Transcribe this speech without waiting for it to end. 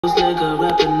Nigga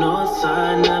rapping north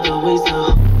side, never waste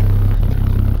a.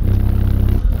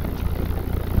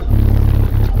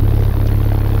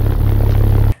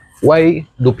 Why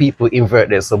do people invert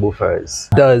their subwoofers?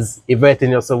 Does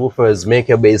inverting your subwoofers make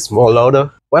your bass more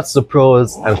louder? What's the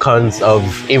pros and cons of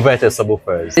inverted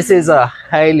subwoofers? This is a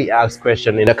highly asked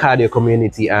question in the cardio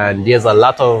community, and there's a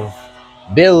lot of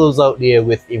builds out there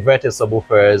with inverted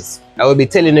subwoofers. I will be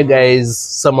telling you guys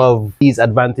some of these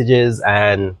advantages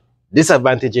and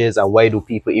disadvantages and why do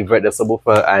people invert the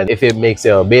subwoofer and if it makes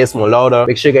your bass more louder.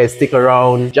 Make sure you guys stick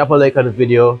around, drop a like on the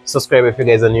video, subscribe if you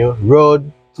guys are new.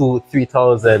 Road to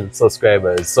 3,000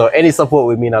 subscribers, so any support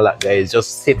will mean a lot, guys.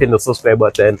 Just hitting the subscribe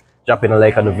button, dropping a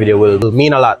like on the video will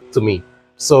mean a lot to me.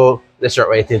 So let's jump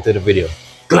right into the video.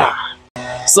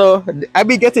 So I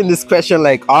be getting this question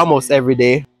like almost every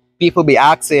day. People be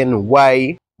asking,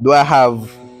 why do I have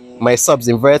my subs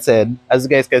inverted? As you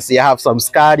guys can see, I have some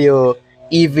Scardio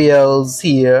EVLs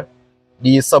here.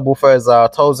 These subwoofers are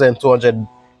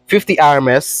 1250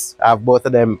 RMS. I have both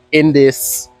of them in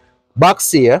this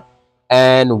box here.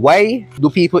 And why do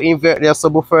people invert their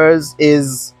subwoofers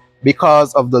is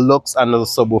because of the looks on the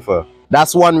subwoofer.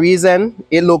 That's one reason.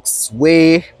 It looks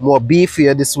way more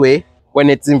beefier this way when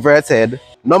it's inverted.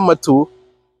 Number two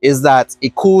is that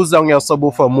it cools down your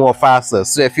subwoofer more faster.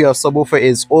 So if your subwoofer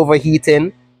is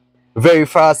overheating very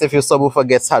fast, if your subwoofer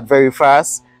gets hot very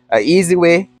fast, an easy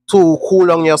way to cool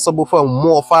down your subwoofer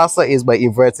more faster is by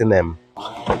inverting them.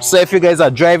 So if you guys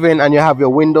are driving and you have your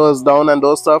windows down and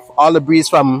those stuff, all the breeze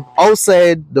from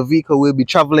outside the vehicle will be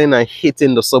traveling and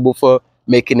hitting the subwoofer,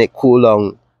 making it cool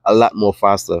down a lot more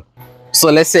faster.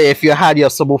 So let's say if you had your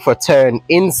subwoofer turn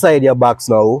inside your box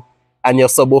now and your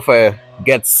subwoofer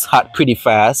gets hot pretty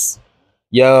fast,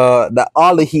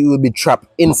 all the heat will be trapped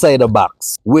inside the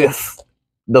box with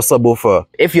the subwoofer.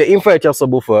 If you invert your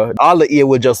subwoofer, all the air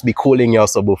will just be cooling your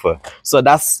subwoofer. So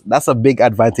that's a big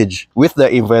advantage with the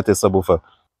inverted subwoofer.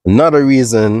 Another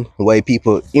reason why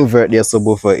people invert their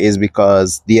subwoofer is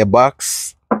because their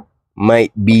box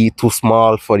might be too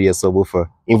small for your subwoofer.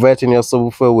 Inverting your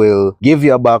subwoofer will give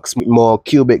your box more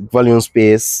cubic volume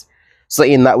space. So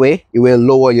in that way, it will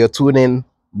lower your tuning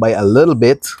by a little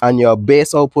bit and your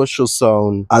bass output should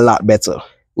sound a lot better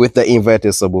with the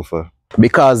inverted subwoofer,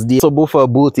 because the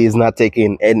subwoofer booty is not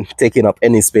taking up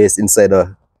any space inside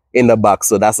in the box.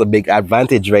 So that's a big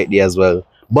advantage right there as well.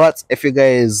 But if you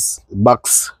guys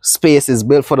box space is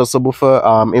built for the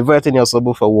subwoofer, inverting your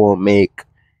subwoofer won't make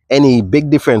any big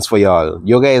difference for y'all.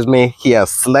 You guys may hear a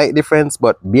slight difference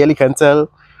but barely can tell,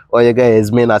 or you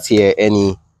guys may not hear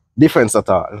any difference at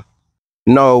all.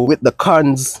 Now with the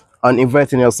cons on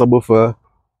inverting your subwoofer,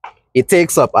 it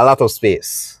takes up a lot of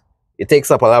space. It takes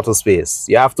up a lot of space.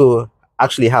 You have to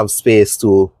actually have space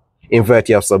to invert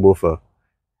your subwoofer.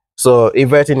 So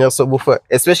inverting your subwoofer,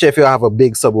 especially if you have a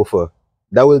big subwoofer,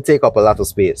 that will take up a lot of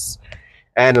space.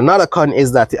 And another con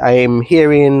is that I am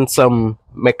hearing some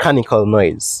mechanical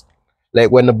noise. Like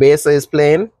when the bass is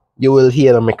playing, you will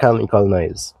hear the mechanical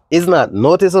noise. It's not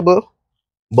noticeable,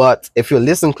 but if you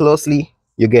listen closely,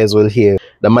 you guys will hear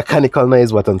the mechanical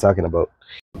noise what I'm talking about.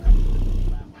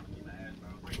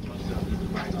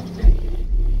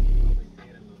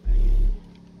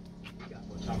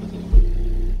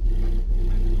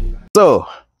 So,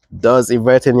 does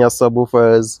inverting your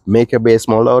subwoofers make your bass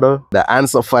more louder? The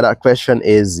answer for that question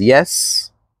is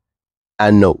yes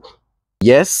and no.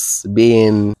 Yes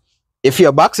being, if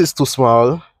your box is too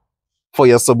small for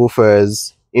your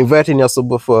subwoofers, inverting your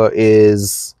subwoofer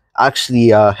is actually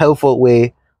a helpful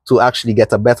way to actually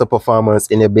get a better performance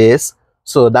in your bass.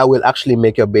 So that will actually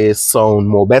make your bass sound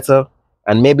more better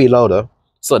and maybe louder.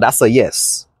 So that's a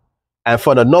yes. And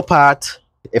for the no part,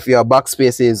 if your box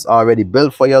space is already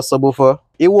built for your subwoofer,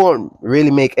 it won't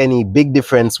really make any big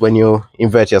difference when you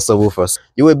invert your subwoofers.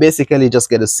 You will basically just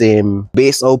get the same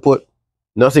bass output.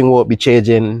 Nothing won't be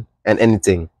changing and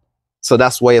anything. So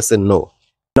that's why I said no.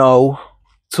 Now,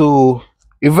 to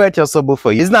invert your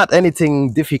subwoofer, it's not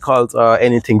anything difficult or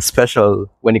anything special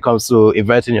when it comes to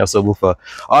inverting your subwoofer.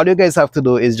 All you guys have to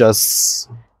do is just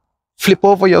flip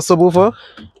over your subwoofer.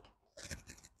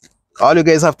 All you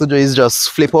guys have to do is just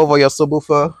flip over your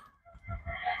subwoofer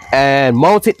and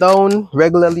mount it down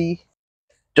regularly.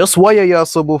 Just wire your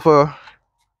subwoofer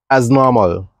as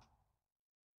normal.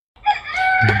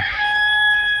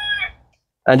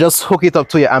 And just hook it up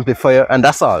to your amplifier, and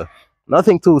that's all.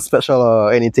 Nothing too special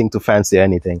or anything too fancy or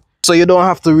anything. So you don't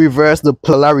have to reverse the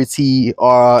polarity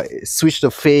or switch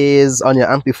the phase on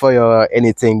your amplifier or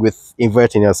anything with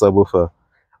inverting your subwoofer.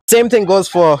 Same thing goes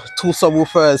for 2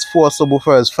 subwoofers, 4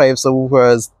 subwoofers, 5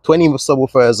 subwoofers, 20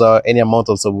 subwoofers, or any amount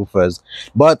of subwoofers.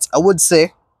 But I would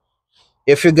say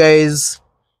if you guys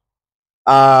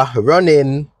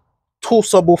running two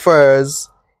subwoofers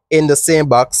in the same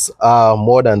box,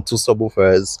 more than two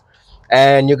subwoofers,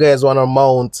 and you guys want to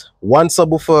mount one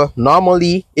subwoofer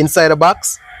normally inside the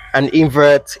box and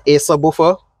invert a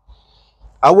subwoofer,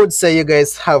 I would say you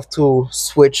guys have to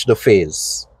switch the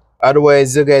phase.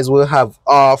 Otherwise, you guys will have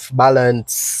off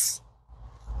balance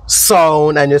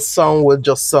sound and your sound will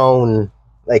just sound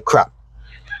like crap.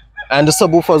 And the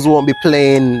subwoofers won't be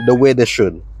playing the way they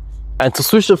should. And to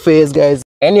switch the phase, guys,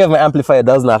 any of my amplifier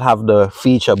does not have the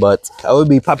feature, but I will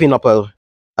be popping up a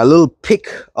little pic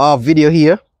of video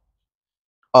here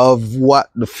of what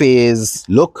the phase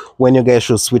look when you guys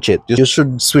should switch it. You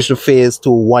should switch the phase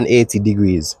to 180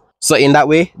 degrees. So in that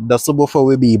way, the subwoofer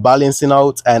will be balancing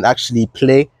out and actually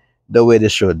play the way they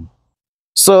should.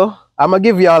 So I'm gonna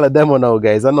give y'all a demo now,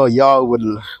 guys. I know y'all would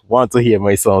want to hear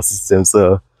my sound system,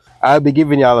 so I'll be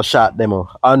giving y'all a short demo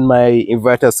on my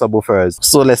inverted subwoofers.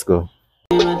 So let's go.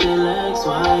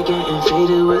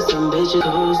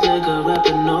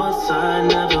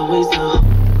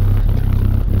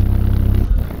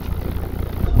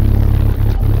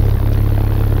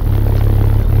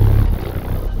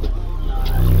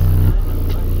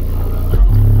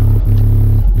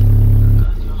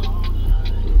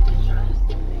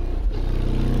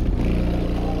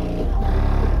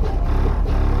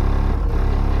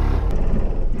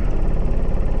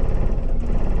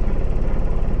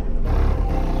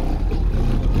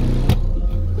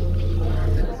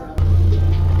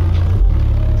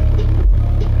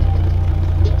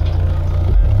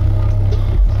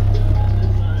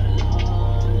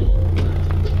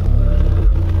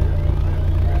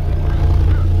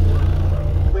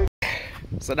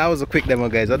 So that was a quick demo,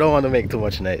 guys. I don't want to make too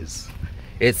much noise.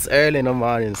 It's early in the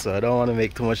morning, so I don't want to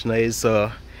make too much noise. So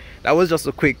that was just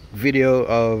a quick video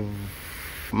of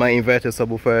my inverted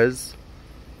subwoofers.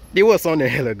 They were sounding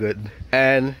hella good,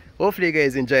 and hopefully you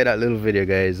guys enjoyed that little video,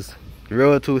 guys.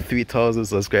 Road to 3,000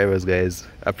 subscribers, guys.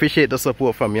 I appreciate the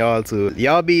support from y'all too.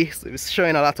 Y'all be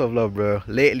showing a lot of love, bro,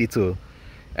 lately too.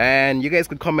 And you guys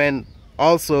could comment.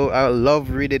 Also, I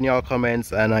love reading y'all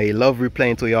comments and I love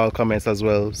replying to y'all comments as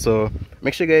well. So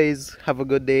make sure you guys have a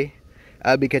good day.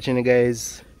 I'll be catching you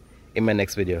guys in my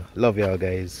next video. Love y'all,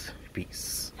 guys.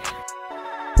 Peace.